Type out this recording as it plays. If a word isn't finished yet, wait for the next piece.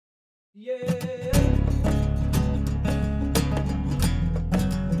Yeah.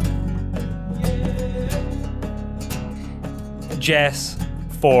 Jess,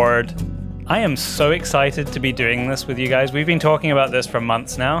 Ford, I am so excited to be doing this with you guys. We've been talking about this for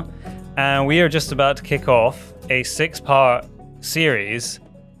months now, and we are just about to kick off a 6-part series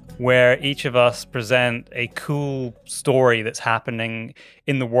where each of us present a cool story that's happening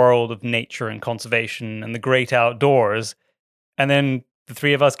in the world of nature and conservation and the great outdoors. And then the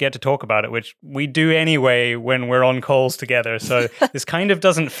three of us get to talk about it, which we do anyway when we're on calls together. So this kind of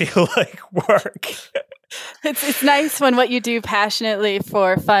doesn't feel like work. It's nice when what you do passionately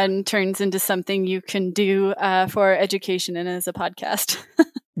for fun turns into something you can do for education and as a podcast.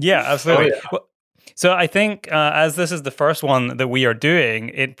 Yeah, absolutely. Oh, yeah. Well, so I think as this is the first one that we are doing,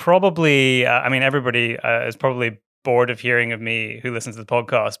 it probably, everybody is probably bored of hearing of me who listens to the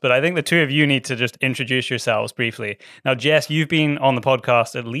podcast, but I think the two of you need to just introduce yourselves briefly. Now, Jess, you've been on the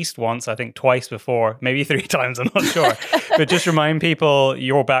podcast at least once, I think twice before, maybe 3 times, I'm not sure. But just remind people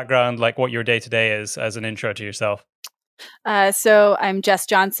your background, like what your day-to-day is as an intro to yourself. So I'm Jess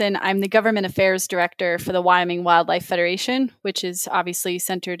Johnson. I'm the Government Affairs Director for the Wyoming Wildlife Federation, which is obviously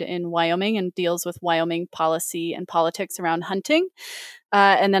centered in Wyoming and deals with Wyoming policy and politics around hunting.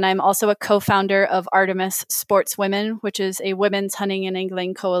 And then I'm also a co-founder of Artemis Sportswomen, which is a women's hunting and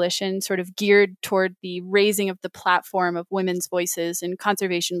angling coalition sort of geared toward the raising of the platform of women's voices in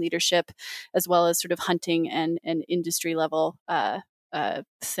conservation leadership, as well as sort of hunting and industry level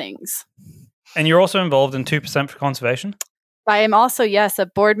things. And you're also involved in 2% for Conservation? I am also, yes, a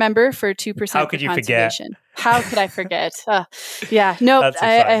board member for 2% How could for you Conservation. Forget? How could I forget? Yeah, no, I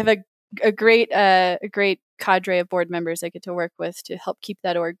have a great cadre of board members I get to work with to help keep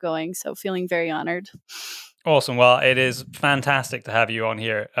that org going. So feeling very honored. Awesome. Well, it is fantastic to have you on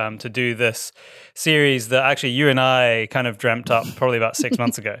here to do this series that actually you and I kind of dreamt up probably about 6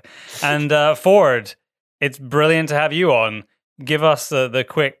 months ago. And Ford, it's brilliant to have you on. Give us the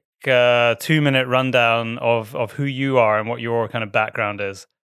quick 2-minute rundown of who you are and what your kind of background is.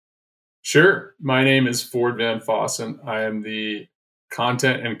 Sure. My name is Ford Van Fossen. I am the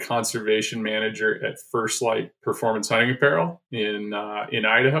Content and Conservation Manager at First Light Performance Hunting Apparel in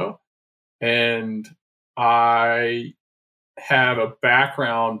Idaho. And I have a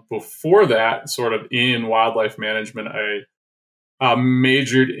background before that sort of in wildlife management. I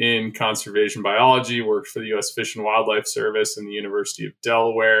majored in conservation biology, worked for the U.S. Fish and Wildlife Service and the University of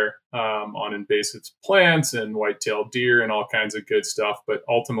Delaware on invasive plants and white-tailed deer and all kinds of good stuff, but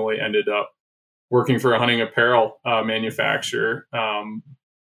ultimately ended up working for a hunting apparel manufacturer,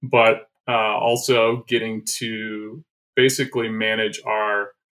 but also getting to basically manage our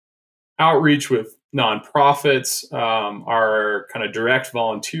outreach with nonprofits, our kind of direct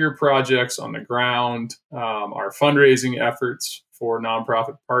volunteer projects on the ground, our fundraising efforts for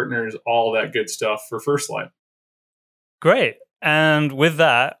nonprofit partners, all that good stuff for First Light. Great. And with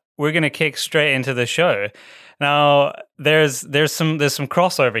that, we're going to kick straight into the show. Now, there's some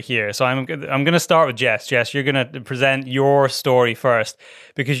crossover here. So I'm going to start with Jess. Jess, you're going to present your story first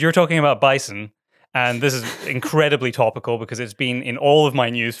because you're talking about bison. And this is incredibly topical because it's been in all of my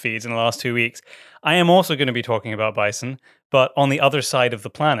news feeds in the last 2 weeks. I am also going to be talking about bison, but on the other side of the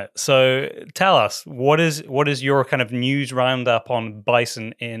planet. So tell us, what is your kind of news roundup on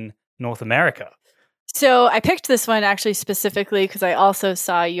bison in North America? So I picked this one actually specifically because I also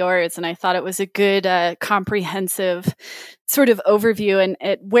saw yours and I thought it was a good comprehensive sort of overview and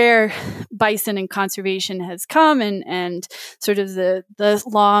at where bison and conservation has come and sort of the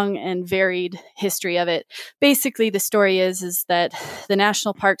long and varied history of it. Basically, the story is that the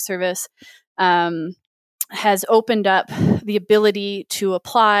National Park Service has opened up the ability to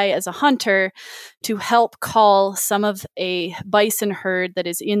apply as a hunter to help call some of a bison herd that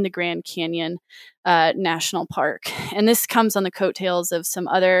is in the Grand Canyon National Park. And this comes on the coattails of some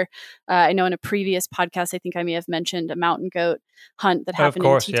other, I know in a previous podcast, I think I may have mentioned a mountain goat hunt that happened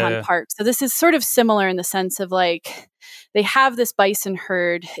in Teton Park. So this is sort of similar in the sense of like, they have this bison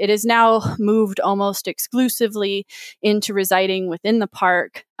herd. It is now moved almost exclusively into residing within the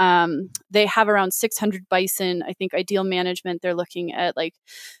park. They have around 600 bison. I think ideal management, they're looking at like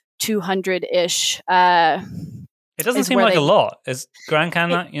 200-ish. It doesn't seem like a lot. Grand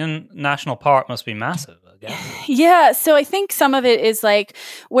Canyon National Park must be massive, I guess. Yeah, so I think some of it is like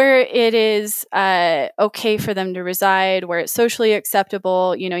where it is okay for them to reside, where it's socially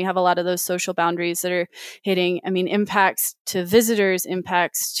acceptable. You know, you have a lot of those social boundaries that are hitting, impacts to visitors,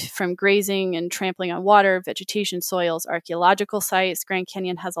 impacts from grazing and trampling on water, vegetation, soils, archaeological sites. Grand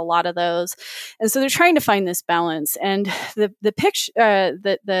Canyon has a lot of those. And so they're trying to find this balance. And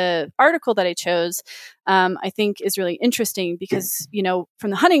the article that I chose I think is really interesting because, from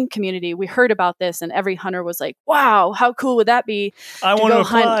the hunting community, we heard about this and every hunter was like, wow, how cool would that be I to want go to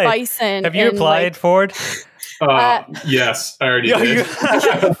apply. hunt bison? Have you applied, Ford? Yes, I already did.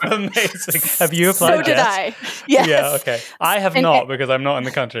 Amazing. Have you applied? So did I. Yes. Yeah, okay. I have not because I'm not in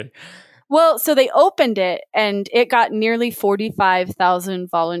the country. Well, so they opened it and it got nearly 45,000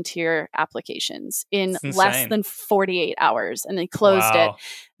 volunteer applications in less than 48 hours, and they closed it.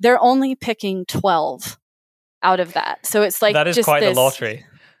 They're only picking 12 out of that. So it's like that is just quite this the lottery.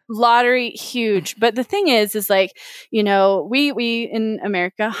 Lottery, huge. But the thing is like, we in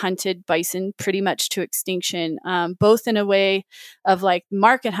America hunted bison pretty much to extinction, both in a way of like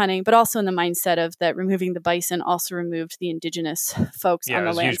market hunting, but also in the mindset of that removing the bison also removed the indigenous folks on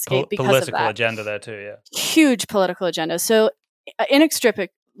the landscape because of that. Political agenda there too, yeah. Huge political agenda. So inextricably,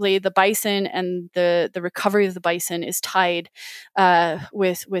 the bison and the recovery of the bison is tied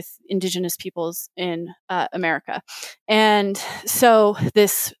with indigenous peoples in America. And so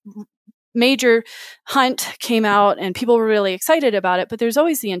this major hunt came out and people were really excited about it, but there's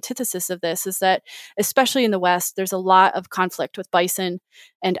always the antithesis of this, is that especially in the West, there's a lot of conflict with bison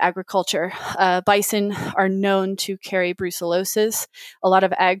and agriculture. Bison are known to carry brucellosis. A lot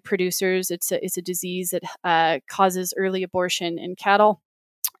of ag producers, it's a disease that causes early abortion in cattle.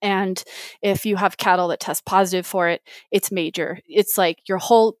 And if you have cattle that test positive for it, it's major. It's like your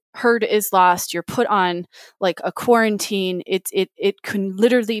whole herd is lost. You're put on like a quarantine. It can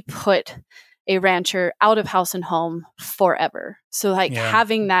literally put a rancher out of house and home forever. So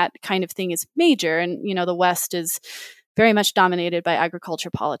having that kind of thing is major. And, the West is very much dominated by agriculture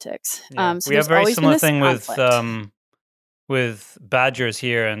politics. Yeah. So we have a very similar thing with with badgers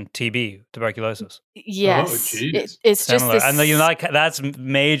here and TB, tuberculosis. Yes, it's similar. Just this... And that's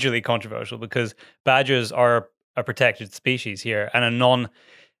majorly controversial because badgers are a protected species here and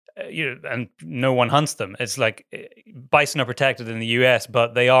and no one hunts them. It's like bison are protected in the US,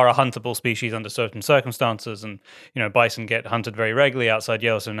 but they are a huntable species under certain circumstances. And, bison get hunted very regularly outside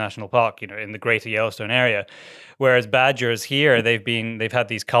Yellowstone National Park, in the greater Yellowstone area. Whereas badgers here, they've had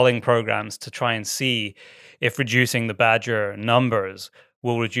these culling programs to try and see if reducing the badger numbers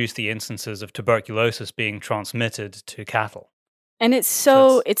will reduce the instances of tuberculosis being transmitted to cattle. And it's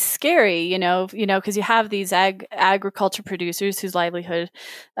it's scary, because you have these agriculture producers whose livelihood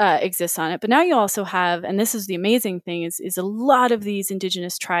exists on it. But now you also have, and this is the amazing thing, is a lot of these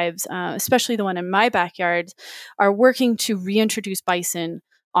indigenous tribes, especially the one in my backyard, are working to reintroduce bison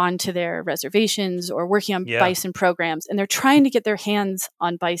onto their reservations or working on bison programs. And they're trying to get their hands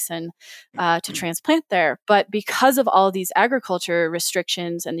on bison to transplant there. But because of all of these agriculture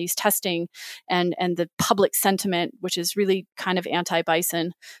restrictions and these testing and the public sentiment, which is really kind of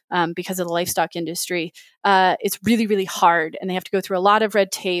anti-bison because of the livestock industry, it's really, really hard. And they have to go through a lot of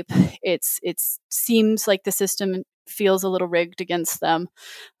red tape. It seems like the system feels a little rigged against them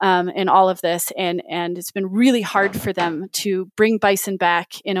in all of this. And it's been really hard for them to bring bison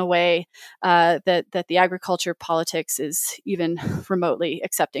back in a way that the agriculture politics is even remotely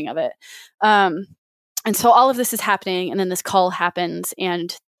accepting of it. And so all of this is happening, and then this call happens,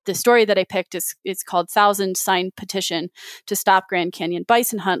 and the story that I picked is called 1,000 Signed Petition to Stop Grand Canyon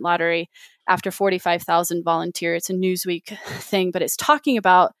Bison Hunt Lottery after 45,000 volunteer. It's a Newsweek thing, but it's talking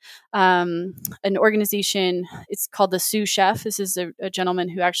about an organization. It's called the Sioux Chef. This is a gentleman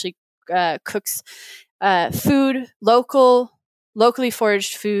who actually cooks food, locally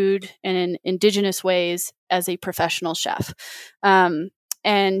foraged food in indigenous ways as a professional chef.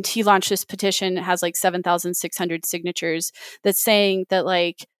 And he launched this petition. It has like 7,600 signatures that's saying that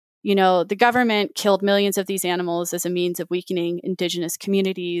the government killed millions of these animals as a means of weakening indigenous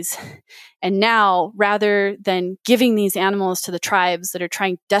communities. And now, rather than giving these animals to the tribes that are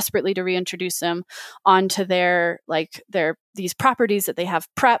trying desperately to reintroduce them onto their these properties that they have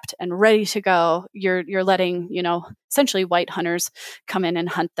prepped and ready to go, you're letting, essentially white hunters come in and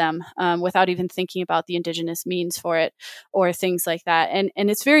hunt them without even thinking about the indigenous means for it or things like that. And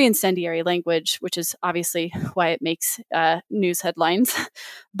it's very incendiary language, which is obviously why it makes news headlines.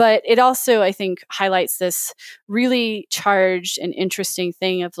 But it also, I think, highlights this really charged and interesting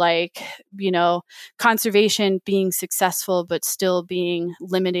thing of conservation being successful, but still being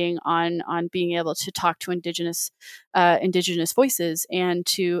limiting on being able to talk to indigenous voices and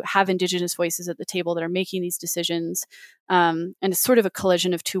to have indigenous voices at the table that are making these decisions. And it's sort of a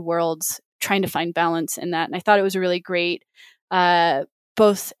collision of two worlds, trying to find balance in that. And I thought it was a really great,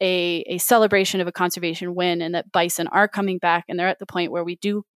 both a celebration of a conservation win, and that bison are coming back and they're at the point where we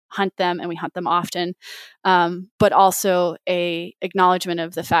do hunt them and we hunt them often, but also a acknowledgement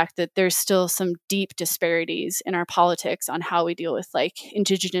of the fact that there's still some deep disparities in our politics on how we deal with like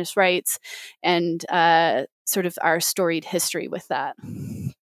indigenous rights and sort of our storied history with that.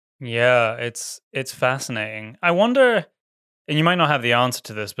 Yeah, it's fascinating. I wonder, and you might not have the answer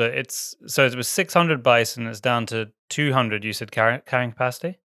to this, but it was 600 bison. It's down to 200. You said carrying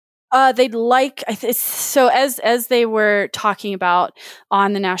capacity. They'd like so as they were talking about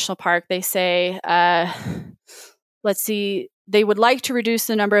on the national park, they say, let's see, they would like to reduce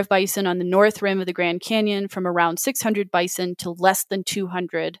the number of bison on the north rim of the Grand Canyon from around 600 bison to less than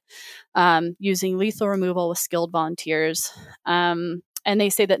 200, using lethal removal with skilled volunteers. And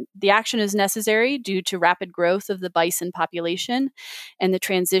they say that the action is necessary due to rapid growth of the bison population and the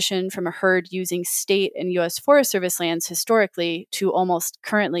transition from a herd using state and U.S. Forest Service lands historically to almost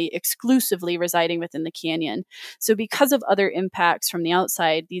currently exclusively residing within the canyon. So because of other impacts from the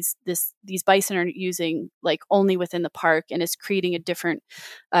outside, these bison are using like only within the park, and it's creating a different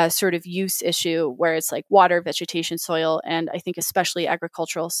sort of use issue where it's like water, vegetation, soil, and I think especially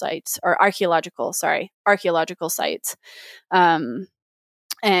agricultural sites or archaeological sites.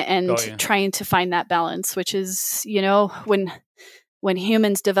 And trying to find that balance, which is, when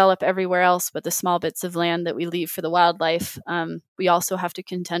humans develop everywhere else but the small bits of land that we leave for the wildlife, we also have to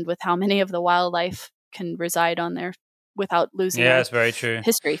contend with how many of the wildlife can reside on there without losing it's very true.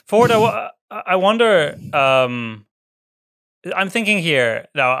 History. Ford, I wonder, I'm thinking here,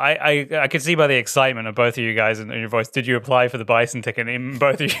 now I could see by the excitement of both of you guys in your voice, did you apply for the bison ticket? And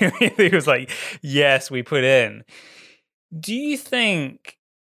both of you, it was like, yes, we put in. Do you think,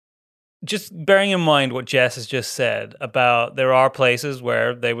 just bearing in mind what Jess has just said about there are places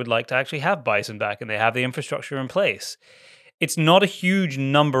where they would like to actually have bison back and they have the infrastructure in place. It's not a huge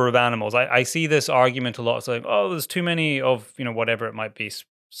number of animals. I see this argument a lot. It's like, oh, there's too many of, whatever it might be,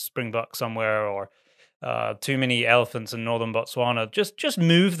 springbuck somewhere, or too many elephants in northern Botswana. Just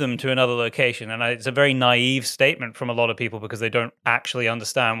move them to another location. And it's a very naive statement from a lot of people because they don't actually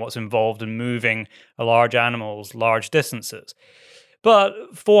understand what's involved in moving large animals large distances. But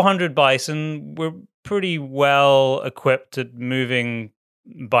 400 bison, we're pretty well equipped at moving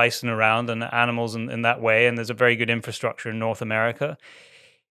bison around and animals in that way, and there's a very good infrastructure in North America.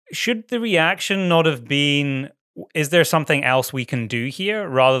 Should the reaction not have been, is there something else we can do here,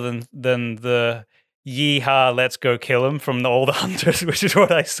 rather than the yeehaw, let's go kill him from all the hunters, which is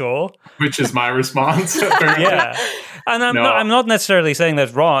what I saw. Which is my response. Yeah. And I'm not necessarily saying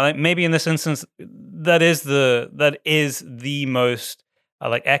that's wrong. Maybe in this instance, that is the most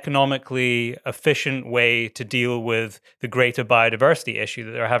economically efficient way to deal with the greater biodiversity issue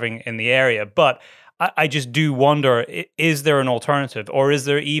that they're having in the area. But I just do wonder, is there an alternative, or is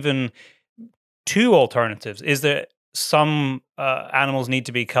there even two alternatives? Is there some animals need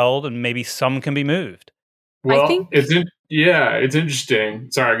to be culled and maybe some can be moved? Well, it's interesting.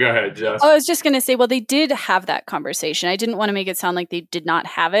 Sorry, go ahead, Jess. I was just going to say, well, they did have that conversation. I didn't want to make it sound like they did not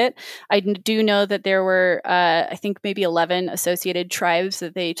have it. I do know that there were, I think, maybe 11 associated tribes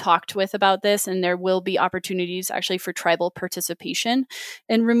that they talked with about this, and there will be opportunities actually for tribal participation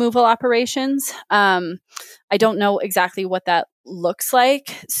in removal operations. I don't know exactly what that looks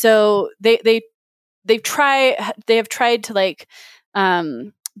like. So they have tried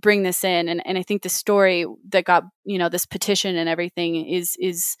to bring this in, and I think the story that got this petition and everything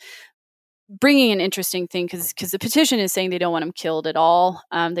is bringing an interesting thing, because the petition is saying they don't want them killed at all.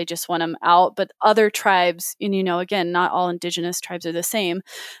 They just want them out. But other tribes, and again, not all indigenous tribes are the same,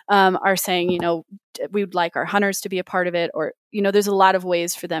 are saying we would like our hunters to be a part of it, or there's a lot of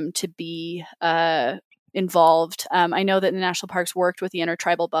ways for them to be involved. I know that the national parks worked with the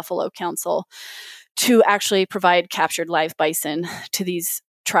Intertribal Buffalo Council to actually provide captured live bison to these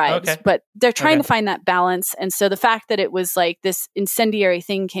tribes, but they're trying to find that balance. And so the fact that it was like this incendiary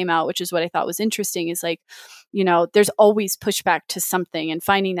thing came out, which is what I thought was interesting, is there's always pushback to something, and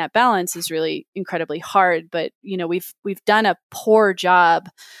finding that balance is really incredibly hard. But we've done a poor job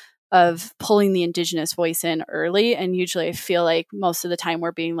of pulling the indigenous voice in early, and usually I feel like most of the time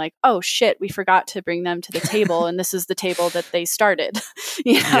we're being like, oh shit, we forgot to bring them to the table, and this is the table that they started.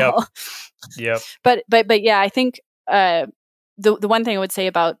 Yep. But yeah, I think the one thing I would say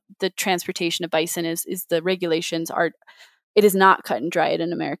about the transportation of bison is the regulations it is not cut and dried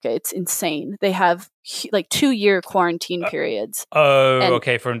in America. It's insane. They have 2-year quarantine periods.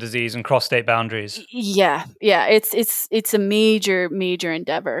 From disease and cross state boundaries. Yeah. It's a major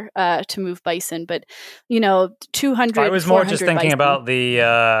endeavor to move bison, but 200. I was more just thinking about the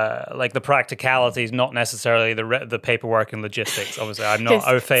the practicalities, not necessarily the paperwork and logistics. Obviously, I'm not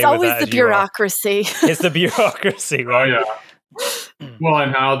au fait with that. It's always the bureaucracy. It's the bureaucracy, right? Oh, yeah. Well,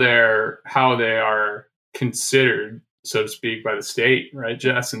 and how they are considered, so to speak, by the state, right,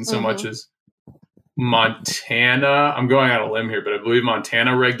 Jess? And so much as Montana, I'm going out on a limb here, but I believe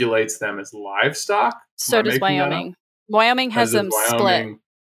Montana regulates them as livestock. So does Wyoming. Wyoming has them split.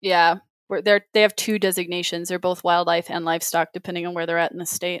 Yeah, they have two designations. They're both wildlife and livestock, depending on where they're at in the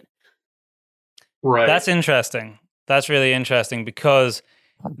state. Right. That's interesting. That's really interesting, because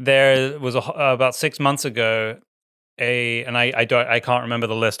there was about 6 months ago I can't remember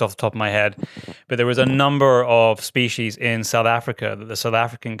the list off the top of my head, but there was a number of species in South Africa that the South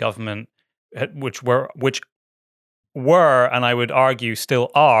African government, which were, and I would argue still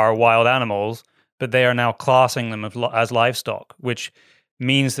are, wild animals, but they are now classing them as livestock, which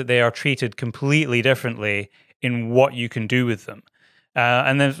means that they are treated completely differently in what you can do with them.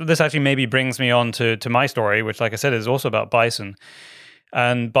 And then this actually maybe brings me on to my story, which, like I said, is also about bison,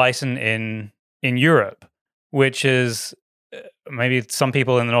 and bison in Europe, which is maybe some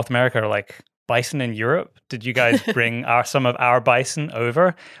people in North America are like, bison in Europe? Did you guys bring some of our bison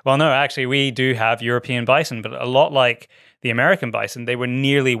over? Well, no, actually, we do have European bison, but a lot like the American bison, they were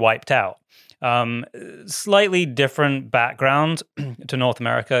nearly wiped out. Slightly different background to North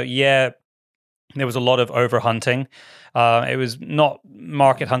America. Yeah, there was a lot of overhunting. It was not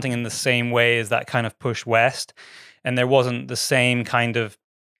market hunting in the same way as that kind of push west, and there wasn't the same kind of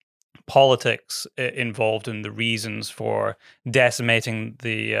politics involved in the reasons for decimating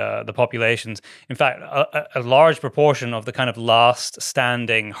the populations. In fact, a large proportion of the kind of last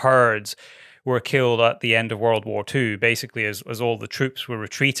standing herds were killed at the end of World War II, basically as all the troops were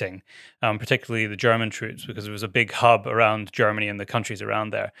retreating, particularly the German troops, because it was a big hub around Germany and the countries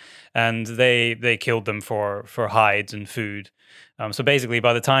around there. And they killed them for hides and food. So basically,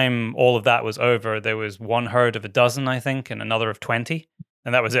 by the time all of that was over, there was one herd of a dozen, I think, and another of 20.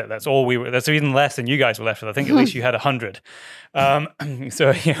 And that was it. That's all we were. That's even less than you guys were left with. I think at least you had 100.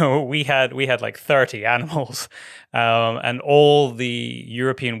 So we had like 30 animals, and all the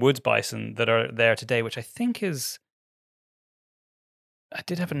European woods bison that are there today, which I think is, I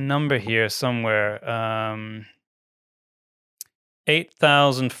did have a number here somewhere,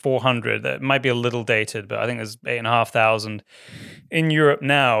 8,400. That might be a little dated, but I think there's 8,500 in Europe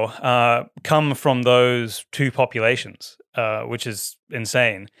now. Come from those two populations. Which is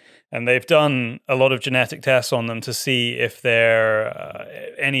insane. And they've done a lot of genetic tests on them to see if there are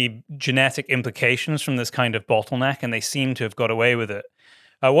any genetic implications from this kind of bottleneck, and they seem to have got away with it.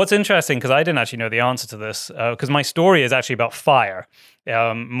 What's interesting, because I didn't actually know the answer to this, because my story is actually about fire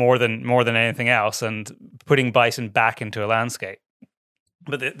more than anything else, and putting bison back into a landscape.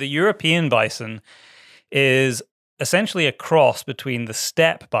 But the European bison is essentially a cross between the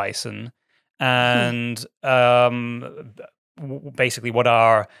steppe bison and basically what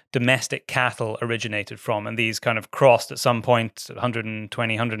our domestic cattle originated from. And these kind of crossed at some point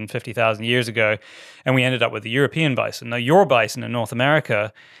 120, 150,000 years ago, and we ended up with the European bison. Now, your bison in North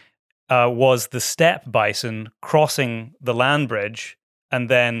America was the steppe bison crossing the land bridge and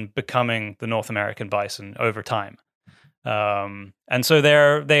then becoming the North American bison over time. And so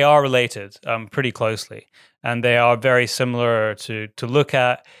they are related pretty closely, and they are very similar to look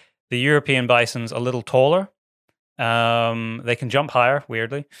at. The European bison's a little taller. They can jump higher,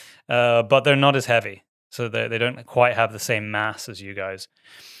 weirdly, but they're not as heavy. So they don't quite have the same mass as you guys.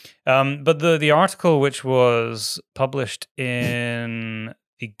 But the article, which was published in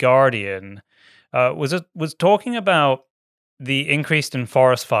The Guardian, was talking about the increase in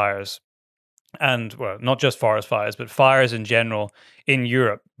forest fires. And, well, not just forest fires, but fires in general in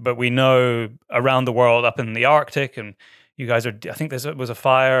Europe. But we know around the world, up in the Arctic, and you guys are, I think there was a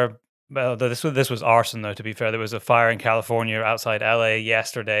fire. Well, this was arson, though, to be fair. There was a fire in California outside LA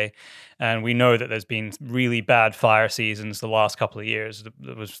yesterday. And we know that there's been really bad fire seasons the last couple of years.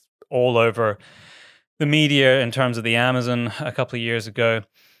 It was all over the media in terms of the Amazon a couple of years ago.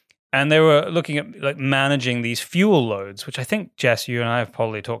 And they were looking at like managing these fuel loads, which I think, Jess, you and I have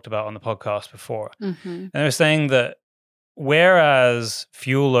probably talked about on the podcast before. Mm-hmm. And they were saying that whereas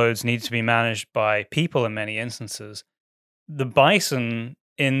fuel loads need to be managed by people in many instances, the bison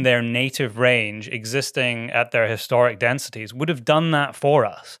in their native range, existing at their historic densities, would have done that for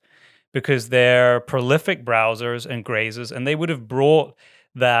us because they're prolific browsers and grazers, and they would have brought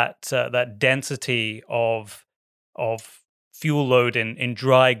that density of fuel load in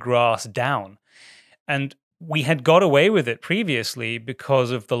dry grass down. And we had got away with it previously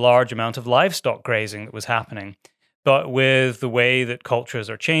because of the large amount of livestock grazing that was happening. But with the way that cultures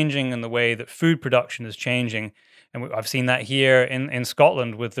are changing and the way that food production is changing, and I've seen that here in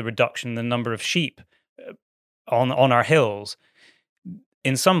Scotland with the reduction in the number of sheep on our hills,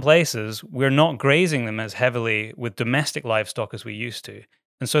 in some places, we're not grazing them as heavily with domestic livestock as we used to.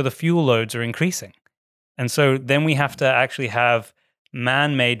 And so the fuel loads are increasing. And so then we have to actually have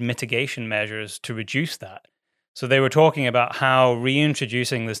man-made mitigation measures to reduce that. So they were talking about how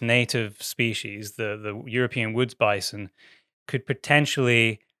reintroducing this native species, the European woods bison, could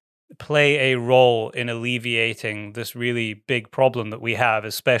potentially play a role in alleviating this really big problem that we have,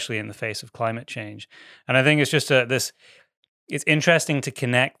 especially in the face of climate change. And I think it's just it's interesting to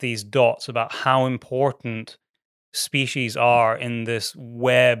connect these dots about how important species are in this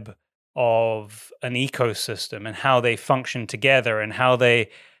web of an ecosystem and how they function together and how they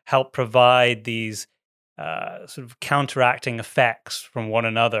help provide these sort of counteracting effects from one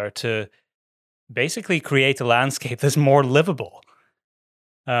another to basically create a landscape that's more livable.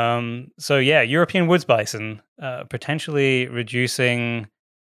 So yeah, European woods bison potentially reducing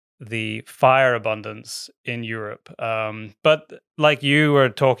the fire abundance in Europe. But like you were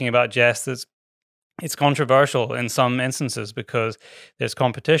talking about, Jess, it's controversial in some instances because there's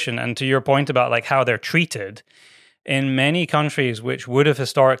competition. And to your point about like how they're treated, in many countries which would have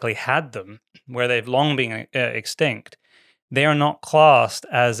historically had them, where they've long been extinct, they are not classed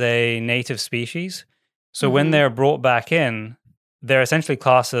as a native species. So when they're brought back in, they're essentially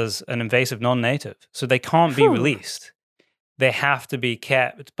classed as an invasive non-native. So they can't be released. They have to be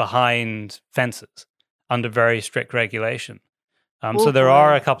kept behind fences under very strict regulation. So there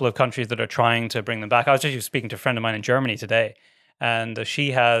are a couple of countries that are trying to bring them back. I was actually speaking to a friend of mine in Germany today, and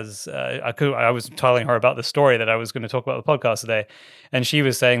she has, I was telling her about the story that I was going to talk about on the podcast today, and she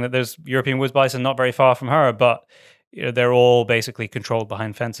was saying that there's European woods bison not very far from her, but they're all basically controlled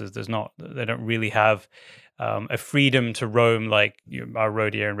behind fences. They don't really have a freedom to roam like our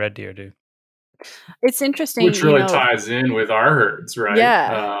roe deer and red deer do. It's interesting. Which really ties in with our herds, right?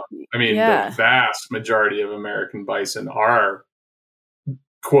 Yeah. The vast majority of American bison are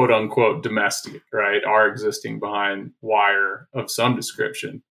quote unquote domestic, right? Are existing behind wire of some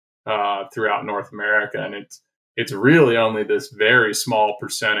description throughout North America. And it's really only this very small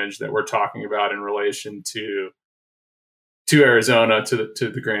percentage that we're talking about in relation to Arizona, to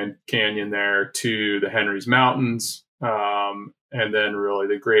the Grand Canyon there, to the Henry's Mountains, and then really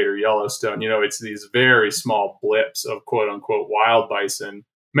the greater Yellowstone. It's these very small blips of quote unquote wild bison,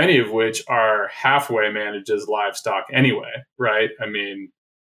 many of which are halfway managed as livestock anyway, right? I mean,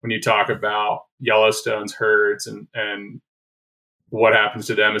 when you talk about Yellowstone's herds and what happens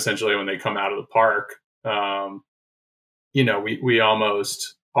to them essentially when they come out of the park, we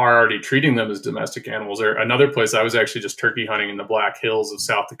almost are already treating them as domestic animals. Or another place, I was actually just turkey hunting in the Black Hills of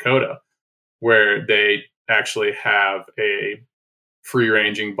South Dakota, where they actually have a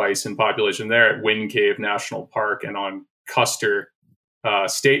free-ranging bison population there at Wind Cave National Park and on Custer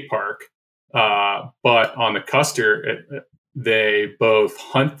State Park. But on the Custer, they both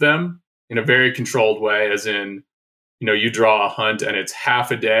hunt them in a very controlled way, as in, you draw a hunt and it's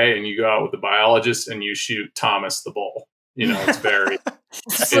half a day and you go out with the biologist and you shoot Thomas the bull. It's very,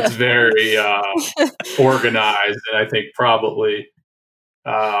 it's very organized, and I think probably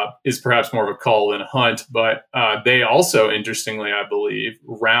is perhaps more of a call than a hunt. But they also, interestingly, I believe,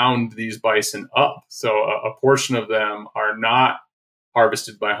 round these bison up. So a portion of them are not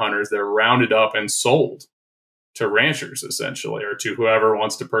harvested by hunters; they're rounded up and sold to ranchers, essentially, or to whoever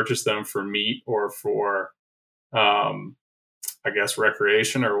wants to purchase them for meat or for, I guess,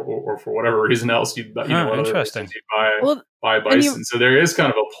 recreation or for whatever reason else you interesting. Buy bison. So there is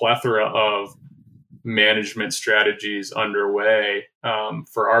kind of a plethora of management strategies underway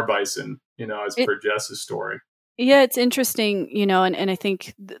for our bison, as per Jess's story. Yeah, it's interesting, and I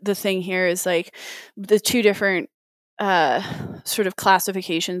think the thing here is like the two different sort of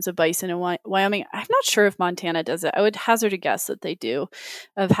classifications of bison in Wyoming. I'm not sure if Montana does it. I would hazard a guess that they do,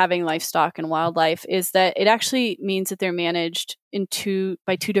 of having livestock and wildlife, is that it actually means that they're managed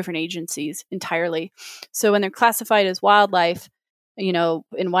by two different agencies entirely. So when they're classified as wildlife,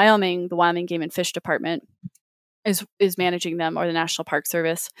 in Wyoming, the Wyoming Game and Fish Department is managing them, or the National Park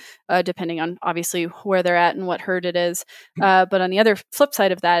Service, depending on obviously where they're at and what herd it is. But on the other flip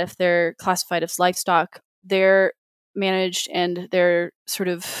side of that, if they're classified as livestock, they're managed and they're sort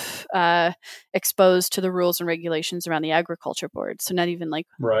of exposed to the rules and regulations around the agriculture board. So not even like,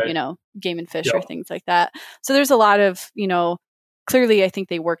 game and fish or things like that. So there's a lot of, clearly I think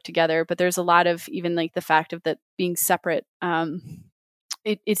they work together, but there's a lot of even like the fact of that being separate.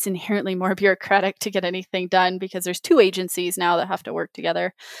 It's inherently more bureaucratic to get anything done because there's two agencies now that have to work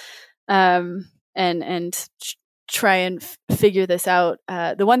together and try and figure this out.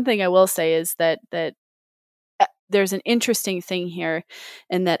 The one thing I will say is that there's an interesting thing here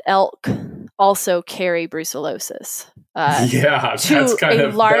in that elk also carry brucellosis. Yeah, that's kind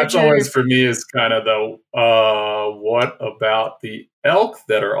of that's always for me is kind of the what about the elk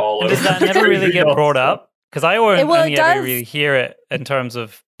that are all over? Does that never really get brought up? Because I only ever really hear it in terms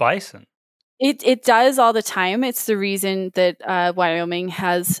of bison. It does all the time. It's the reason that Wyoming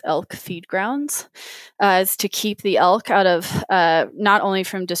has elk feed grounds, is to keep the elk out of not only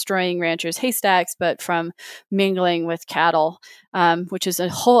from destroying ranchers' haystacks, but from mingling with cattle, which is a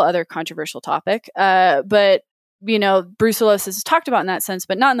whole other controversial topic. But brucellosis is talked about in that sense,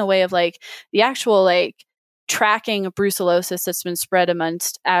 but not in the way of like the actual like tracking of brucellosis that's been spread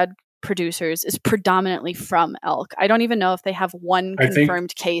amongst ag producers is predominantly from elk. I don't even know if they have one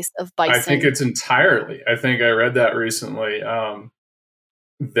confirmed case of bison. I think it's entirely. I think I read that recently,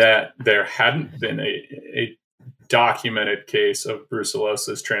 that there hadn't been a documented case of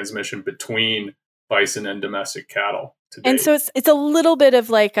brucellosis transmission between bison and domestic cattle to date. And so it's a little bit of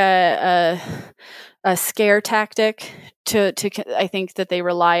like a scare tactic to I think that they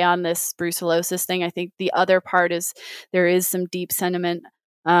rely on this brucellosis thing. I think the other part is there is some deep sentiment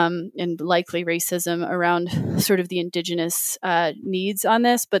and likely racism around sort of the indigenous needs on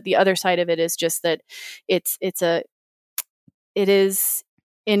this. But the other side of it is just that it is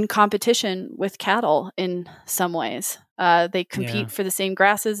in competition with cattle in some ways. They compete for the same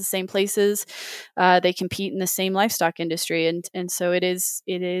grasses, the same places. They compete in the same livestock industry, and so it is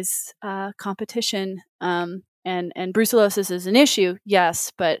competition. And brucellosis is an issue,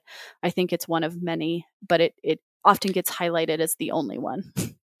 yes, but I think it's one of many. But it often gets highlighted as the only one.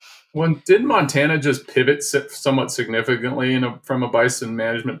 Did Montana just pivot somewhat significantly from a bison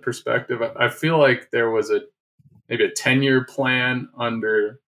management perspective? I feel like there was maybe a 10-year plan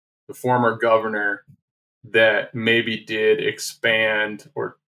under the former governor that maybe did expand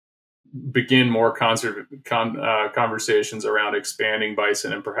or begin more conversations around expanding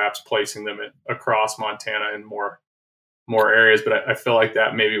bison and perhaps placing them across Montana in more areas. But I feel like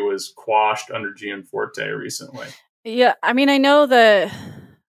that maybe was quashed under Gianforte recently. Yeah, I mean, I know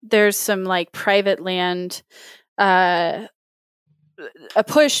there's some like private land, a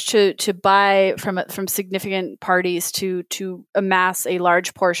push to buy from significant parties to amass a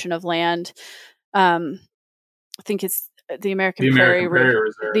large portion of land. I think it's the American Prairie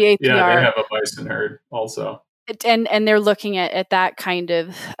Reserve, the APR. Yeah, they have a bison herd also. And they're looking at that kind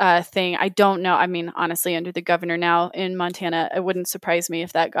of thing. I don't know. I mean, honestly, under the governor now in Montana, it wouldn't surprise me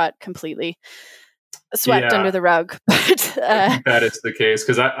if that got completely swept under the rug. But I think that is the case,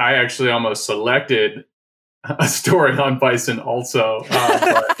 because I actually almost selected a story on bison also.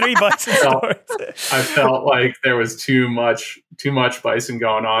 3 bison stories. I felt like there was too much bison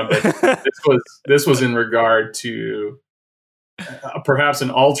going on, but this was in regard to perhaps an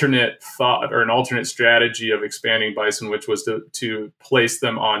alternate thought or an alternate strategy of expanding bison, which was to place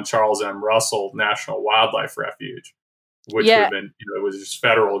them on Charles M. Russell National Wildlife Refuge, which would have been, it was just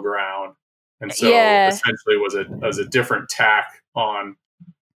federal ground. And so essentially was a different tack on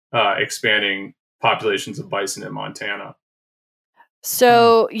expanding populations of bison in Montana.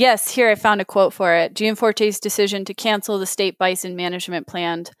 So, yes, here I found a quote for it. Gianforte's decision to cancel the state bison management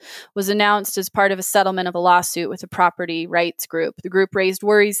plan was announced as part of a settlement of a lawsuit with a property rights group. The group raised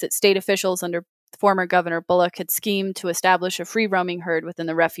worries that state officials under former Governor Bullock had schemed to establish a free-roaming herd within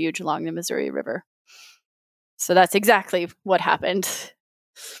the refuge along the Missouri River. So that's exactly what happened.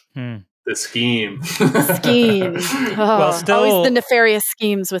 The scheme. Oh, well, always the nefarious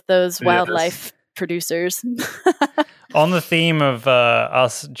schemes with those wildlife producers. On the theme of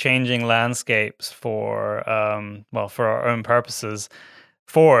us changing landscapes for our own purposes,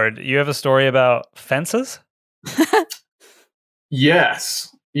 Ford, you have a story about fences?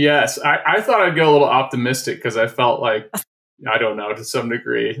 Yes. I thought I'd go a little optimistic because I felt like, I don't know, to some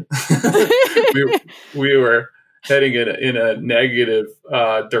degree, we were heading in a negative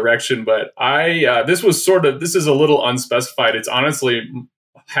direction. But this is a little unspecified. It's honestly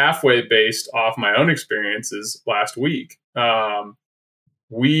halfway based off my own experiences last week.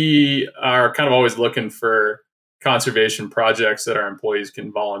 We are kind of always looking for conservation projects that our employees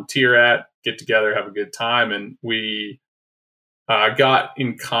can volunteer at, get together, have a good time. And we got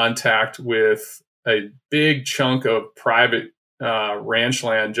in contact with a big chunk of private ranch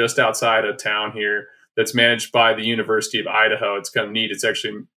land just outside of town here that's managed by the University of Idaho. It's kind of neat.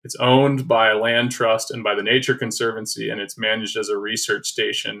 It's owned by a land trust and by the Nature Conservancy, and it's managed as a research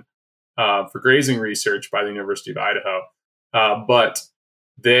station for grazing research by the University of Idaho. But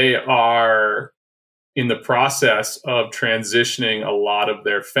they are in the process of transitioning a lot of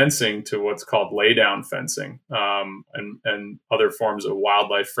their fencing to what's called laydown fencing, and other forms of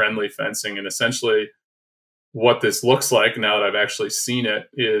wildlife-friendly fencing. And essentially, what this looks like now that I've actually seen it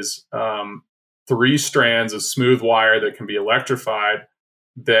is 3 strands of smooth wire that can be electrified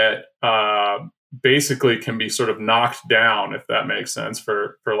that basically can be sort of knocked down, if that makes sense,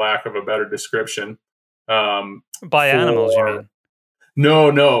 for lack of a better description. By animals, you mean?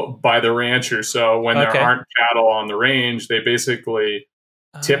 No, by the rancher. So when there aren't cattle on the range, they basically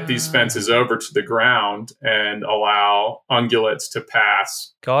tip these fences over to the ground and allow ungulates to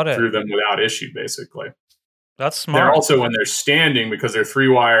pass through them without issue, basically. That's smart. They're also, when they're standing, because they're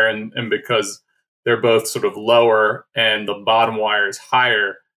 3-wire and because they're both sort of lower and the bottom wire is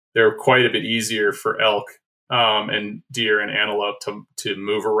higher, they're quite a bit easier for elk and deer and antelope to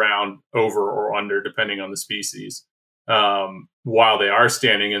move around over or under, depending on the species, while they are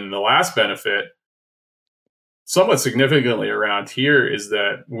standing. And the last benefit, somewhat significantly around here, is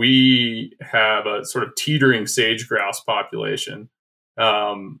that we have a sort of teetering sage grouse population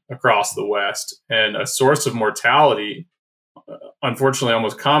across the West. And a source of mortality, unfortunately,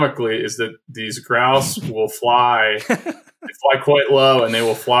 almost comically, is that these grouse will fly quite low, and they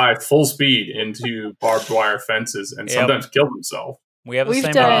will fly full speed into barbed wire fences and sometimes kill themselves. We've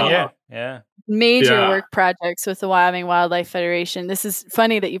same problem here. Yeah. Major work projects with the Wyoming Wildlife Federation. This is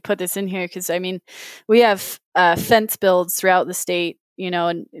funny that you put this in here because, I mean, we have fence builds throughout the state,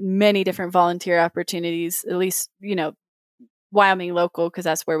 and many different volunteer opportunities, at least, Wyoming local, because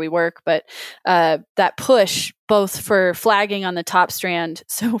that's where we work. But that push both for flagging on the top strand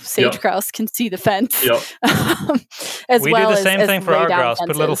so sage grouse can see the fence. As we well do the same as thing for our grouse,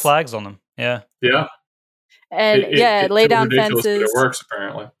 fences. put little flags on them. Yeah. And lay down fences. But it works,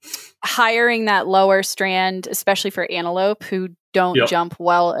 apparently. Hiring that lower strand, especially for antelope who don't jump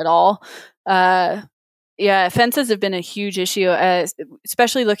well at all. Fences have been a huge issue,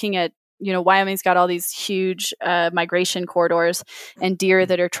 especially looking at, Wyoming's got all these huge migration corridors and deer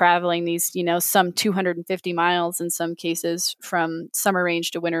that are traveling these, some 250 miles in some cases from summer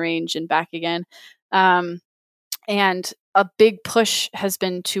range to winter range and back again. And a big push has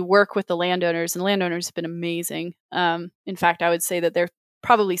been to work with the landowners, and landowners have been amazing. In fact, I would say that they're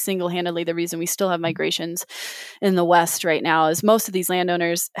probably single-handedly the reason we still have migrations in the West right now, is most of these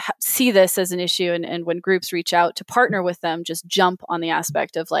landowners see this as an issue, and when groups reach out to partner with them, just jump on the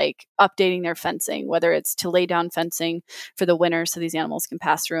aspect of like updating their fencing, whether it's to lay down fencing for the winter so these animals can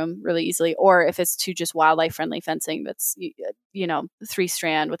pass through them really easily, or if it's to just wildlife-friendly fencing that's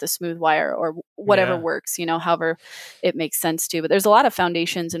 3-strand with a smooth wire or whatever works, however it makes sense to. But there's a lot of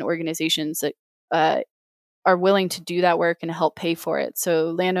foundations and organizations that are willing to do that work and help pay for it. So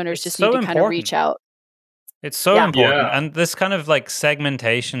landowners just need to kind of reach out. It's so important. Yeah. And this kind of like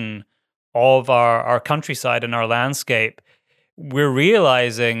segmentation of our countryside and our landscape, we're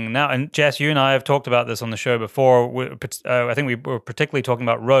realizing now, and Jess, you and I have talked about this on the show before. I think we were particularly talking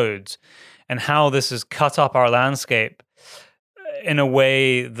about roads and how this has cut up our landscape in a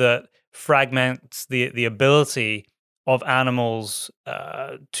way that fragments the ability of animals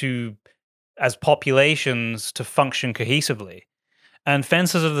as populations to function cohesively. And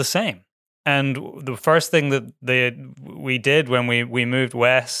fences are the same. And the first thing that we did when we moved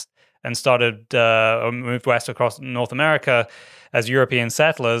west and moved west across North America as European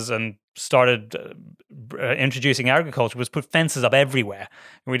settlers and started introducing agriculture was put fences up everywhere.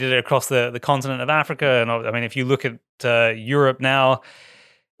 And we did it across the continent of Africa. And I mean, if you look at Europe now,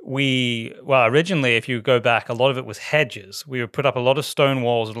 originally, if you go back, a lot of it was hedges. We would put up a lot of stone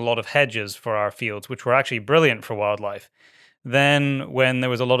walls and a lot of hedges for our fields, which were actually brilliant for wildlife. Then when there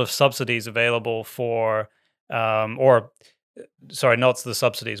was a lot of subsidies available for, not the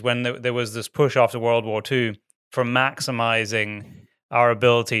subsidies, when there was this push after World War II for maximizing our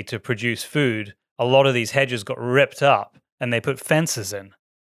ability to produce food, a lot of these hedges got ripped up and they put fences in.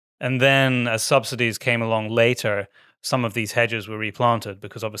 And then as subsidies came along later, some of these hedges were replanted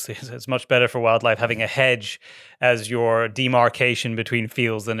because obviously it's much better for wildlife having a hedge as your demarcation between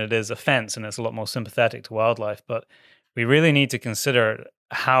fields than it is a fence, and it's a lot more sympathetic to wildlife. But we really need to consider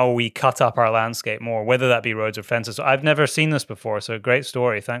how we cut up our landscape more, whether that be roads or fences. So I've never seen this before, so great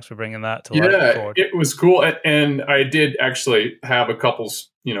story. Thanks for bringing that to life forward. It was cool, and I did actually have a couple,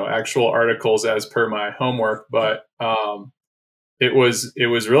 actual articles as per my homework, but it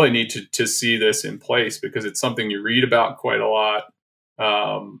was really neat to see this in place because it's something you read about quite a lot.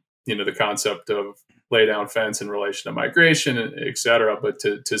 The concept of lay down fence in relation to migration, et cetera. But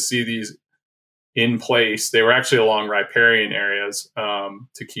to see these in place, they were actually along riparian areas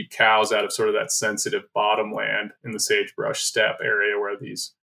to keep cows out of sort of that sensitive bottomland in the sagebrush steppe area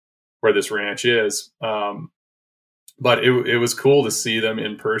where this ranch is. But it was cool to see them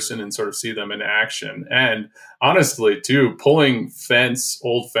in person and sort of see them in action. And honestly, too, pulling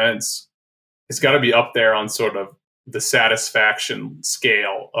old fence it's got to be up there on sort of the satisfaction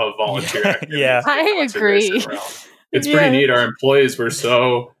scale of volunteer activity. Yeah, I agree. It's pretty neat. Our employees were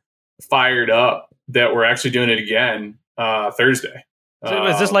so fired up that we're actually doing it again Thursday. So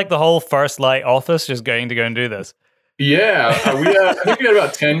is this like the whole First Light office just going to go and do this? Yeah, I think we had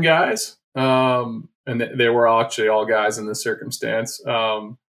about 10 guys, and they were actually all guys in this circumstance.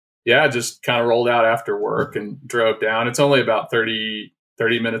 Just kind of rolled out after work and drove down. It's only about 30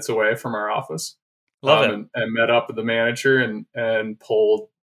 minutes away from our office. Love it. And met up with the manager and pulled.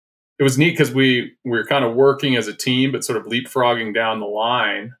 It was neat because we were kind of working as a team, but sort of leapfrogging down the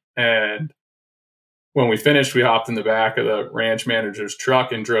line. And when we finished, we hopped in the back of the ranch manager's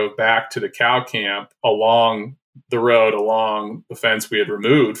truck and drove back to the cow camp along the road, along the fence we had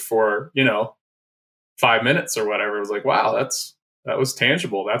removed for, 5 minutes or whatever. It was like, wow, that was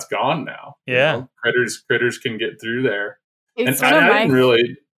tangible. That's gone now. Yeah. Critters can get through there. It's and I didn't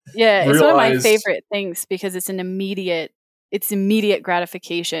really it's one of my favorite things because it's immediate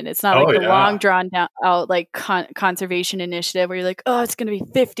gratification. It's not like the long drawn out like conservation initiative where you're like, oh, it's going to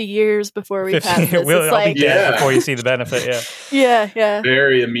be 50 years before we pass this. I'll be dead before you see the benefit. Yeah.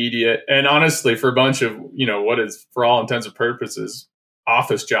 Very immediate. And honestly, for a bunch of, what is for all intents and purposes,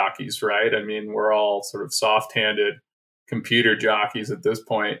 office jockeys, right? I mean, we're all sort of soft-handed computer jockeys at this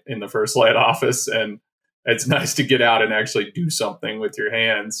point in the First Light office. And it's nice to get out and actually do something with your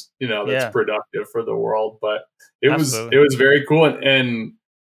hands, that's productive for the world. But it was very cool and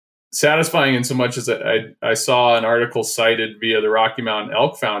satisfying in so much as I saw an article cited via the Rocky Mountain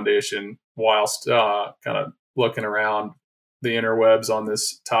Elk Foundation whilst kind of looking around the interwebs on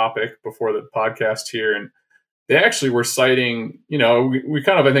this topic before the podcast here. And they actually were citing, we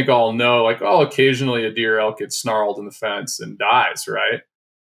kind of, I think all know, like, oh, occasionally a deer elk gets snarled in the fence and dies, right?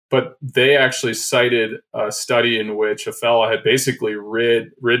 But they actually cited a study in which a fella had basically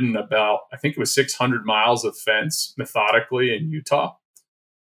ridden about, I think it was 600 miles of fence methodically in Utah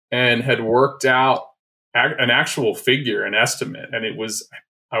and had worked out an actual figure, an estimate. And it was,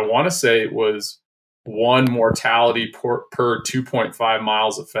 I want to say it was one mortality per 2.5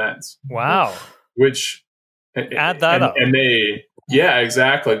 miles of fence. Wow. Which add that up. And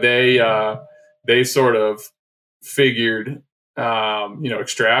exactly. They sort of figured,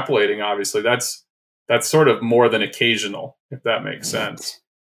 extrapolating, obviously that's sort of more than occasional, if that makes sense.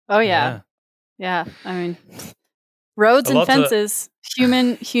 Oh yeah. I mean, roads and fences,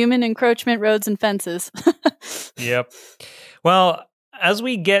 human encroachment, roads and fences. Yep. Well, as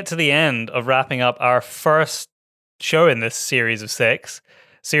we get to the end of wrapping up our first show in this series of six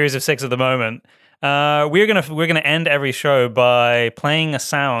at the moment, we're gonna end every show by playing a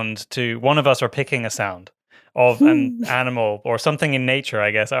sound to one of us, or picking a sound of an animal or something in nature,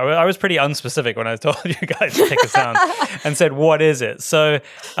 I guess. I was pretty unspecific when I told you guys to pick a sound and said, what is it? So,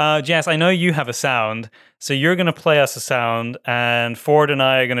 Jess, I know you have a sound, so you're going to play us a sound, and Ford and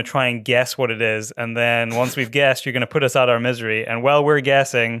I are going to try and guess what it is. And then once we've guessed, you're going to put us out of our misery. And while we're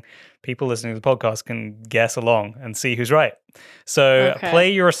guessing, people listening to the podcast can guess along and see who's right. So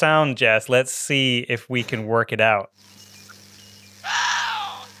play your sound, Jess. Let's see if we can work it out.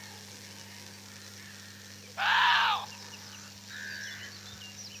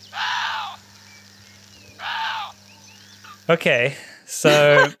 Okay,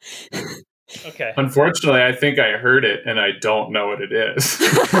 so... Okay. Unfortunately, I think I heard it, and I don't know what it is.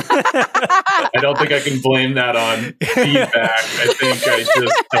 I don't think I can blame that on feedback. I think I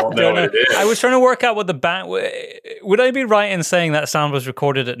just don't know what it is. I was trying to work out what the would I be right in saying that sound was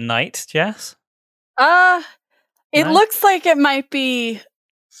recorded at night, Jess? It looks like it might be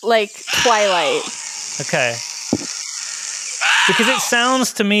like twilight. Okay. Because it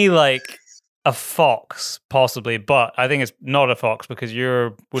sounds to me like a fox, possibly, but I think it's not a fox because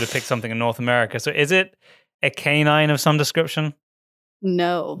you would have picked something in North America. So is it a canine of some description?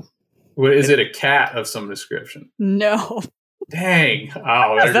 No. Well, is it a cat of some description? No. Dang.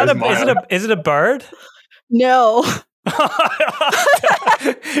 Oh, is it a bird? No.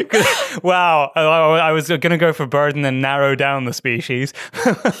 Wow. I was going to go for bird and then narrow down the species.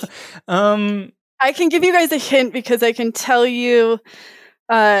 I can give you guys a hint because I can tell you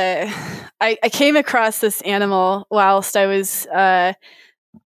I came across this animal whilst I was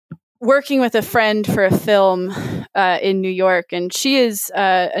working with a friend for a film in New York, and she is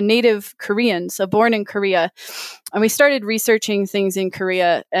a native Korean, so born in Korea. And we started researching things in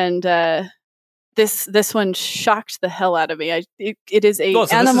Korea, and this one shocked the hell out of me. It is a animal.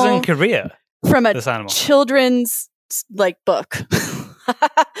 This is in Korea from a children's book.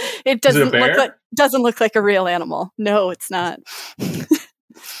 It doesn't look like a real animal. No, it's not.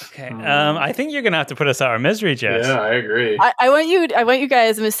 Okay. I think you're gonna have to put us out of our misery, Jess. Yeah, I agree. I want you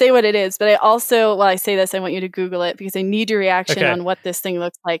guys, I'm going to say what it is, but I also, while I say this, I want you to Google it because I need your reaction on what this thing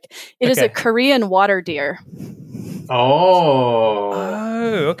looks like. It is a Korean water deer. Oh,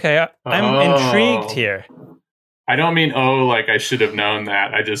 okay. I'm intrigued here. I don't mean, like I should have known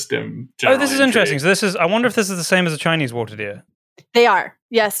that. I just am generally this is interesting. So I wonder if this is the same as a Chinese water deer. They are.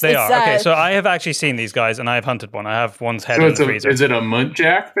 Yes. They are. Okay, so I have actually seen these guys and I have hunted one. I have one's head in the freezer. Is it a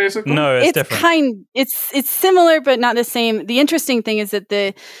muntjac, basically? No, it's different. It's similar, but not the same. The interesting thing is that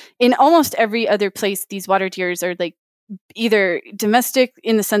in almost every other place, these water deers are like either domestic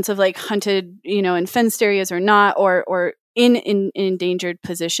in the sense of like hunted, in fenced areas or not, or in endangered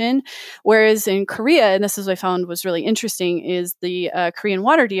position. Whereas in Korea, and this is what I found was really interesting, is the Korean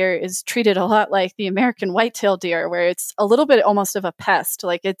water deer is treated a lot like the American white-tailed deer, where it's a little bit almost of a pest.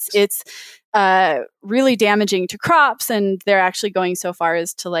 Like it's really damaging to crops, and they're actually going so far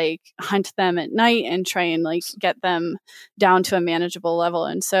as to like hunt them at night and try and like get them down to a manageable level.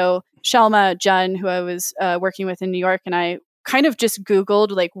 And so Shalma Jun, who I was working with in New York, and I kind of just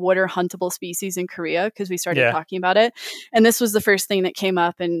Googled like what are huntable species in Korea because we started talking about it. And this was the first thing that came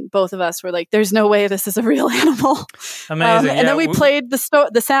up. And both of us were like, there's no way this is a real animal. Amazing. And then we played the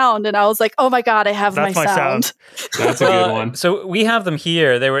sound and I was like, oh my God, I have my sound. That's a good one. So we have them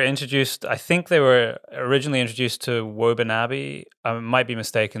here. They were introduced, I think they were originally introduced to Woburn Abbey. I might be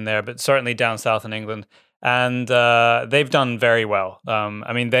mistaken there, but certainly down south in England. And they've done very well.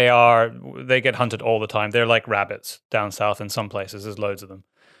 I mean, they get hunted all the time. They're like rabbits down south in some places. There's loads of them.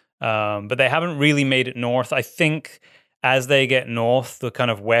 But they haven't really made it north. I think as they get north, the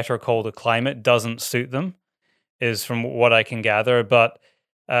kind of wetter, colder climate doesn't suit them, is from what I can gather. But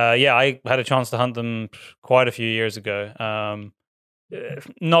I had a chance to hunt them quite a few years ago.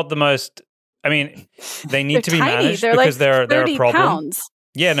 Not the most, I mean, they need to be tiny. managed they're because like they're a problem. Pounds.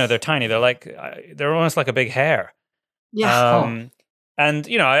 Yeah, no, they're tiny. They're almost like a big hare. Yeah. And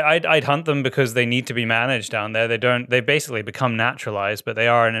I'd hunt them because they need to be managed down there. They basically become naturalized, but they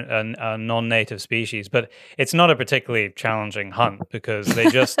are a non-native species. But it's not a particularly challenging hunt because they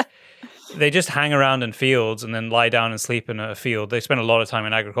just hang around in fields and then lie down and sleep in a field. They spend a lot of time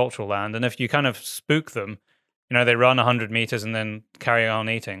in agricultural land, and if you kind of spook them, they run 100 meters and then carry on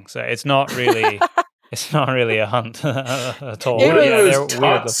eating. So it's not really. It's not really a hunt at all. What they're those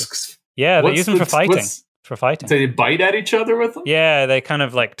tusks? Yeah, they use them for fighting. Do they bite at each other with them? Yeah, they kind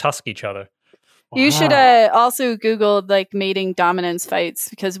of like tusk each other. You should also Google like mating dominance fights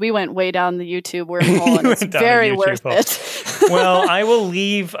because we went way down the YouTube wormhole and it's very worth it. Well, I will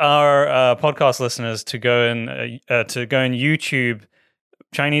leave our podcast listeners to go and YouTube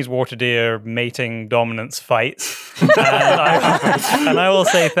Chinese water deer mating dominance fights. And I will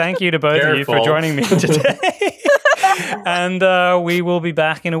say thank you to both of you for joining me today. And we will be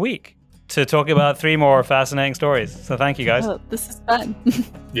back in a week to talk about 3 more fascinating stories. So thank you, guys. Oh, this is fun.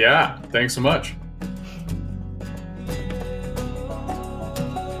 Yeah, thanks so much.